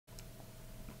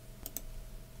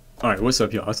Alright, what's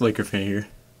up y'all? It's Laker fan here.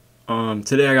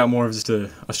 Today I got more of just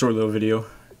a short little video,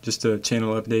 just a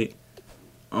channel update.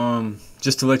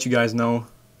 Just to let you guys know,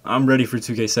 I'm ready for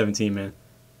 2K17, man.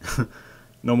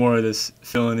 No more of this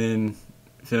filling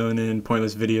in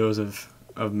pointless videos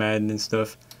of Madden and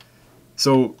stuff.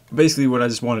 So basically what I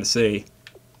just wanted to say,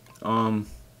 I'm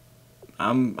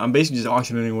basically just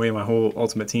auctioning away my whole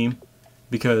Ultimate Team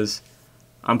because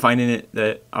I'm finding it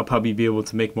that I'll probably be able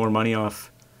to make more money off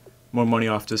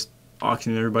just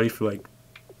auctioning everybody for like,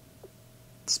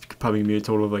 it's probably gonna be a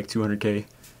total of like 200k.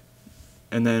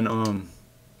 And then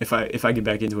if I get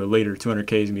back into it later,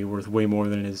 200k is gonna be worth way more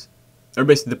than it is. Or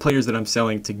basically the players that I'm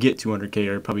selling to get 200k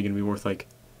are probably gonna be worth like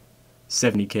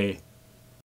 70k.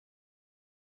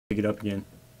 Pick it up again.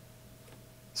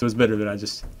 So it's better that I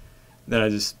just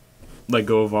let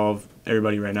go of all of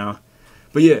everybody right now.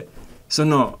 But yeah, so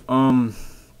no, on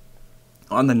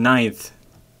the 9th,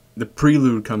 the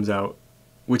Prelude comes out,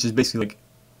 which is basically like,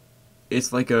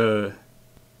 it's like you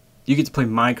get to play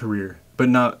My Career, but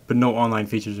no online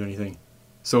features or anything.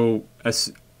 So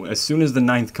as soon as the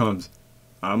 9th comes,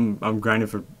 I'm grinding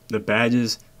for the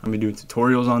badges. I'm gonna be doing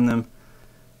tutorials on them.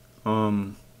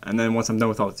 And then once I'm done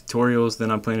with all the tutorials, then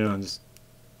I'm planning on just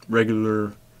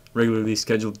regularly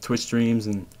scheduled Twitch streams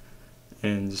and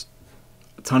just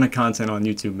a ton of content on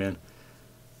YouTube, man.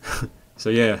 So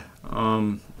yeah,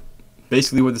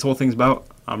 basically what this whole thing's about,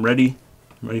 I'm ready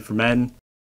for Madden,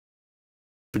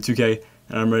 for 2K,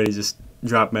 and I'm ready to just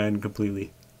drop Madden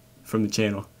completely from the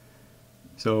channel.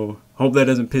 So hope that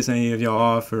doesn't piss any of y'all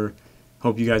off, or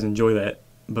hope you guys enjoy that.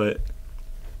 But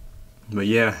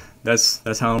yeah,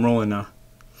 that's how I'm rolling now.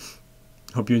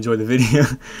 Hope you enjoyed the video.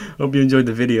 Hope you enjoyed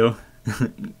the video.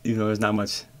 Even though there's not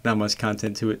much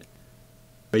content to it.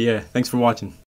 But yeah, thanks for watching.